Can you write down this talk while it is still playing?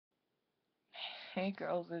Hey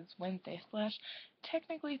girls, it's Wednesday slash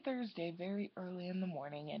technically Thursday, very early in the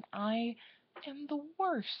morning, and I am the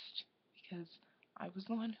worst because I was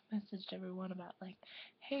the one who messaged everyone about like,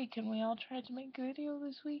 hey, can we all try to make a video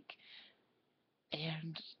this week?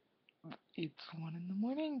 And it's 1 in the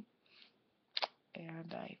morning,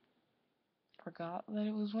 and I forgot that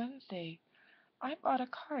it was Wednesday. I bought a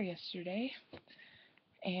car yesterday,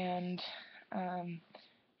 and um,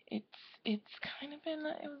 it's it's kind of been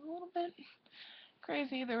it was a little bit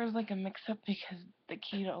crazy. There was like a mix-up because the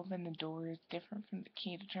key to open the door is different from the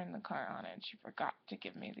key to turn the car on, and she forgot to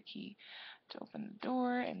give me the key to open the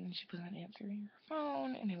door, and she wasn't answering her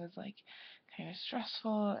phone, and it was like kind of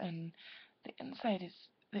stressful. And the inside is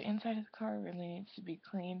the inside of the car really needs to be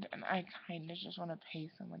cleaned, and I kind of just want to pay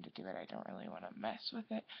someone to do it. I don't really want to mess with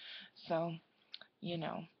it, so you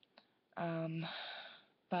know. Um,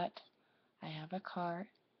 but I have a car.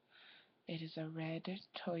 It is a red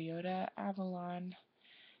Toyota Avalon,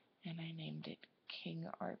 and I named it King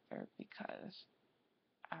Arthur because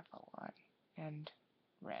Avalon and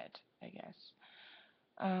red, I guess.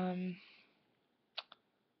 Um,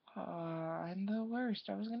 I'm the worst.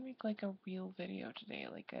 I was gonna make like a real video today,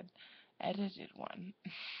 like an edited one.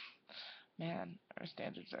 Man, our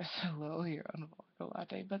standards are so low here on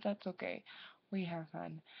vlogalatte, but that's okay. We have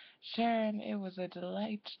fun. Sharon, it was a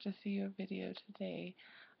delight to see your video today.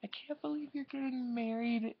 I can't believe you're getting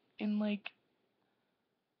married in like,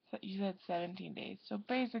 you said 17 days, so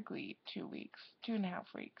basically 2 weeks, 2.5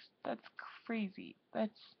 weeks. That's crazy.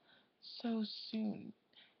 That's so soon.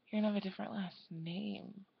 You're gonna have a different last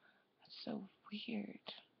name. That's so weird.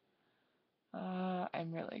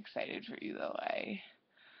 I'm really excited for you though.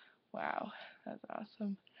 Wow, that's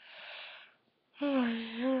awesome.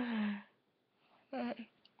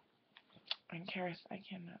 And Karis, I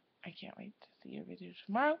can't wait to see your video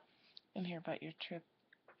tomorrow and hear about your trip.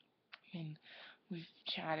 And we've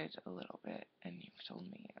chatted a little bit, and you've told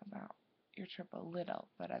me about your trip a little,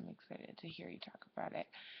 but I'm excited to hear you talk about it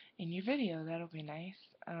in your video. That'll be nice.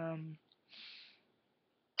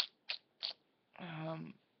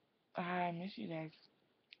 I miss you guys,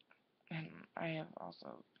 and I have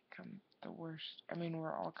also become the worst. I mean,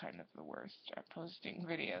 we're all kind of the worst at posting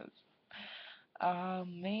videos. Oh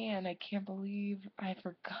man, I can't believe I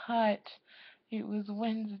forgot it was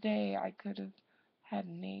Wednesday. I could have had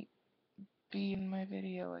Nate be in my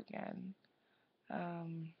video again.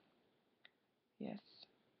 Yes,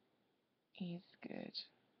 he's good.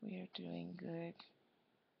 We are doing good.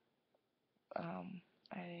 Um,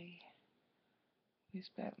 I we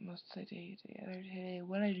spent most of the day together today.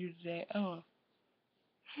 What I do today? Oh,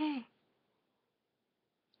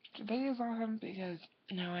 today is awesome because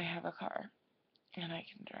now I have a car and I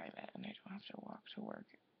can drive it and I don't have to walk to work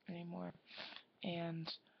anymore. And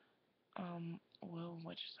whoa,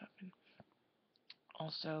 what just happened?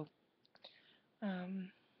 Also,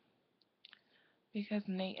 um, because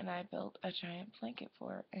Nate and I built a giant blanket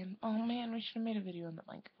fort, and oh man, we should have made a video on the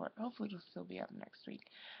blanket fort. Hopefully it'll still be up next week.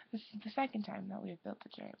 This is the second time that we have built a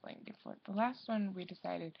giant blanket fort. The last one we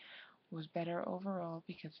decided was better overall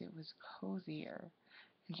because it was cozier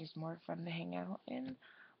and just more fun to hang out in.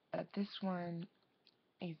 But this one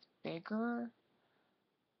is bigger.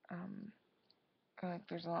 Like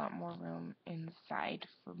there's a lot more room inside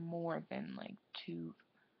for more than like 2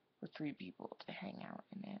 or 3 people to hang out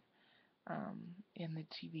in it. And the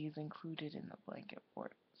TV is included in the blanket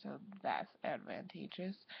fort, so that's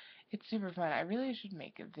advantageous. It's super fun. I really should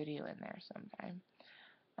make a video in there sometime.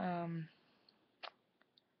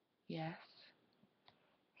 Yes.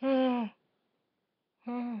 I'm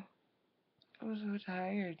so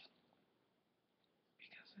tired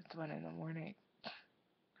because it's 1 in the morning.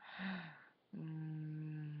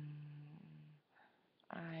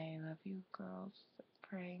 I love you girls.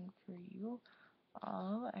 Praying for you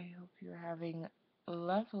all. I hope you're having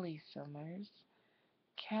lovely summers.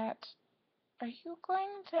 Kat, are you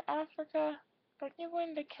going to Africa? Aren't you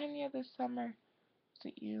going to Kenya this summer? Is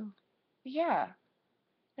it you? Yeah.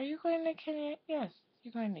 Are you going to Kenya? Yes,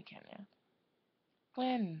 you're going to Kenya.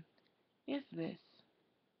 When is this?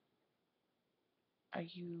 Are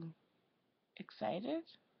you excited?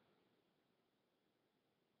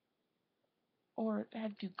 Or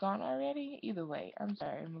have you gone already? Either way, I'm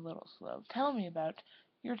sorry, I'm a little slow. Tell me about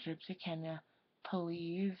your trip to Kenya,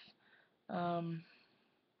 please. Um,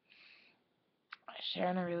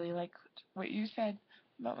 Sharon, I really liked what you said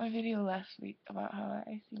about my video last week about how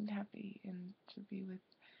I seemed happy and to be with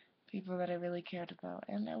people that I really cared about,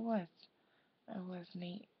 and I was.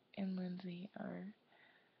 Nate and Lindsay are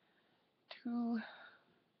 2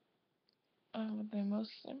 of the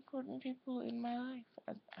most important people in my life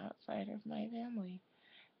outside of my family.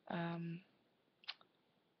 Um,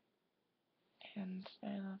 and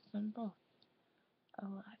I love them both a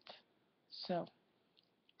lot. So,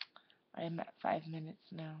 I am at 5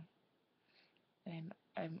 minutes now, and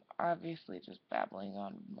I'm obviously just babbling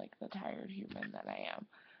on like the tired human that I am.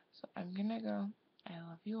 So I'm gonna go. I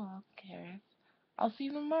love you all, Karis. I'll see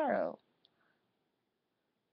you tomorrow.